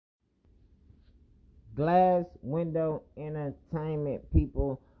Glass Window Entertainment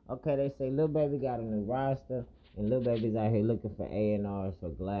people. Okay, they say Lil Baby got a new roster, and Lil Baby's out here looking for A&Rs for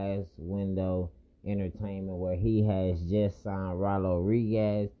Glass Window Entertainment, where he has just signed Rallo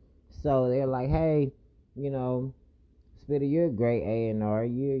Rodriguez. So they're like, hey, you know, Spitter, you're a great A&R.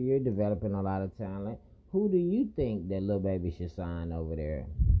 You're developing a lot of talent. Who do you think that Lil Baby should sign over there?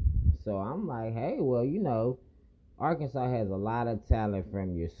 So I'm like, hey, well, Arkansas has a lot of talent,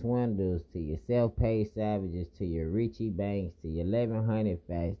 from your Swindles to your Self-Paid Savages to your Richie Banks to your 1100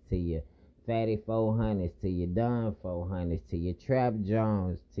 Facts to your Fatty 400s to your Don 400s to your Trap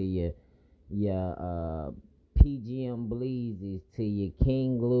Jones to your PGM Bleezes to your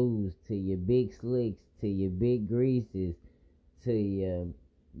King Glues to your Big Slicks to your Big Greases to your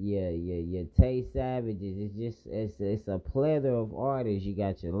Tay Savages. It's a plethora of artists. You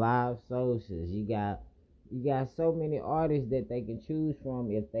got your Live Socials. You got so many artists that they can choose from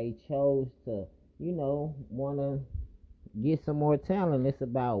if they chose to, want to get some more talent. It's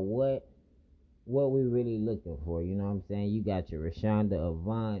about what we really looking for. You know what I'm saying? You got your Rashonda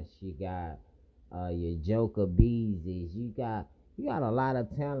Avance. You got your Joker Beezies. You got a lot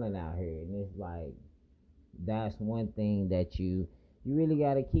of talent out here, and it's like that's one thing that you really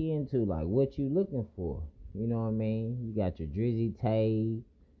got to key into, like what you looking for. You know what I mean? You got your Drizzy Tay.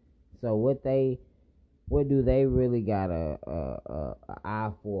 So what do they really got a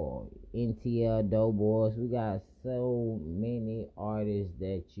eye for? NTL Doughboys. We got so many artists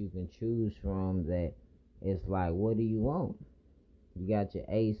that you can choose from that it's like, what do you want? You got your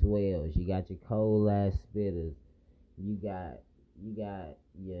Ace Wells. You got your Cold Ass Spitters. You got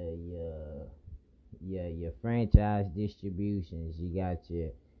your franchise distributions. You got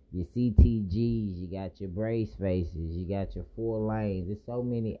your CTGs, you got your brace faces, you got your 4 lanes. There's so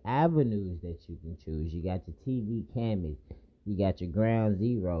many avenues that you can choose. You got your TV cameras, you got your Ground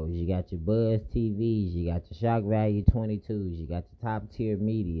Zeros, you got your Buzz TVs, you got your Shock Value 22s, you got your top tier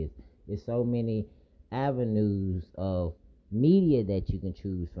medias. There's so many avenues of media that you can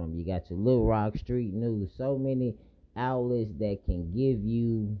choose from. You got your Little Rock Street News. So many outlets that can give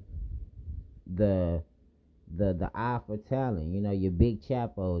you the eye for talent. Your Big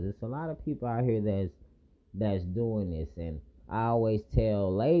Chapos. There's a lot of people out here that's doing this, and I always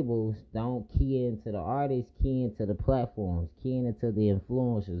tell labels, don't key into the artists, key into the platforms, key into the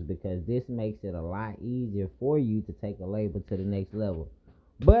influencers, because this makes it a lot easier for you to take a label to the next level.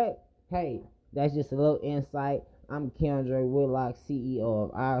 But hey, that's just a little insight. I'm Keandre Whitlock, CEO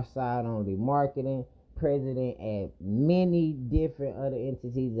of Our Side Only Marketing, president at many different other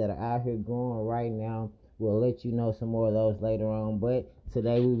entities that are out here growing right now. We'll let you know some more of those later on. But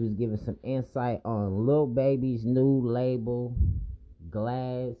today we was giving some insight on Lil Baby's new label,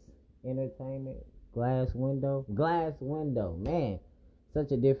 Glass Entertainment. Glass Window. Man,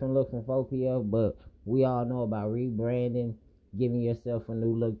 such a different look from 4PF, but we all know about rebranding, giving yourself a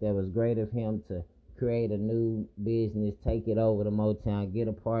new look. That was great of him to create a new business, take it over to Motown, get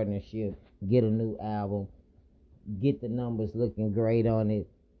a partnership, get a new album, get the numbers looking great on it.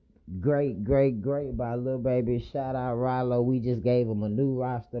 Great by Lil Baby. Shout out Rallo. We just gave him a new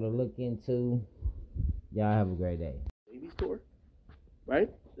roster to look into. Y'all have a great day. Baby's tour, right?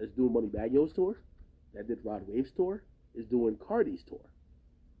 That's doing Moneybagg Yo's tour. That did Rod Wave's tour. Is doing Cardi's tour.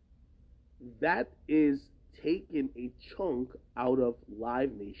 That is taking a chunk out of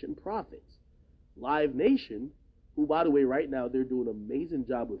Live Nation profits. Live Nation, who by the way, right now they're doing an amazing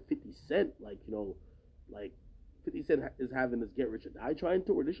job with 50 Cent. Like 50 Cent is having this Get Rich or Die Trying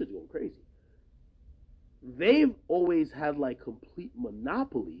tour. This shit's going crazy. They've always had like complete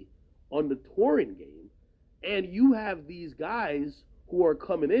monopoly on the touring game. And you have these guys who are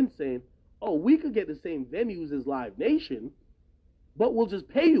coming in saying, oh, we could get the same venues as Live Nation, but we'll just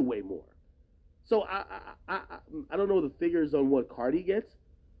pay you way more. So I don't know the figures on what Cardi gets,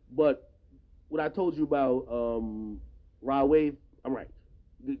 but what I told you about Rod Wave, I'm right.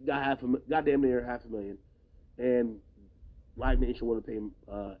 Got goddamn near $500,000, and Live Nation wanted to pay him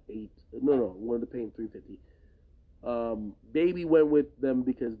wanted to pay him $350,000. Baby went with them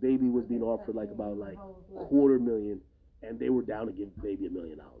because Baby was being offered about $250,000, and they were down to give Baby $1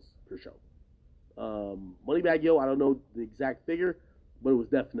 million per show. Moneybagg Yo, I don't know the exact figure, but it was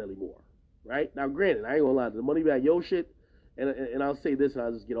definitely more. Right now, granted, I ain't gonna lie, the Moneybagg Yo shit, and I'll say this and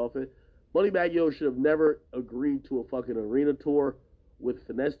I'll just get off it. Moneybagg Yo should have never agreed to a fucking arena tour with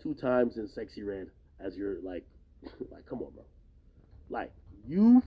Finesse 2 Times and Sexy Red as your like come on, bro. Like, you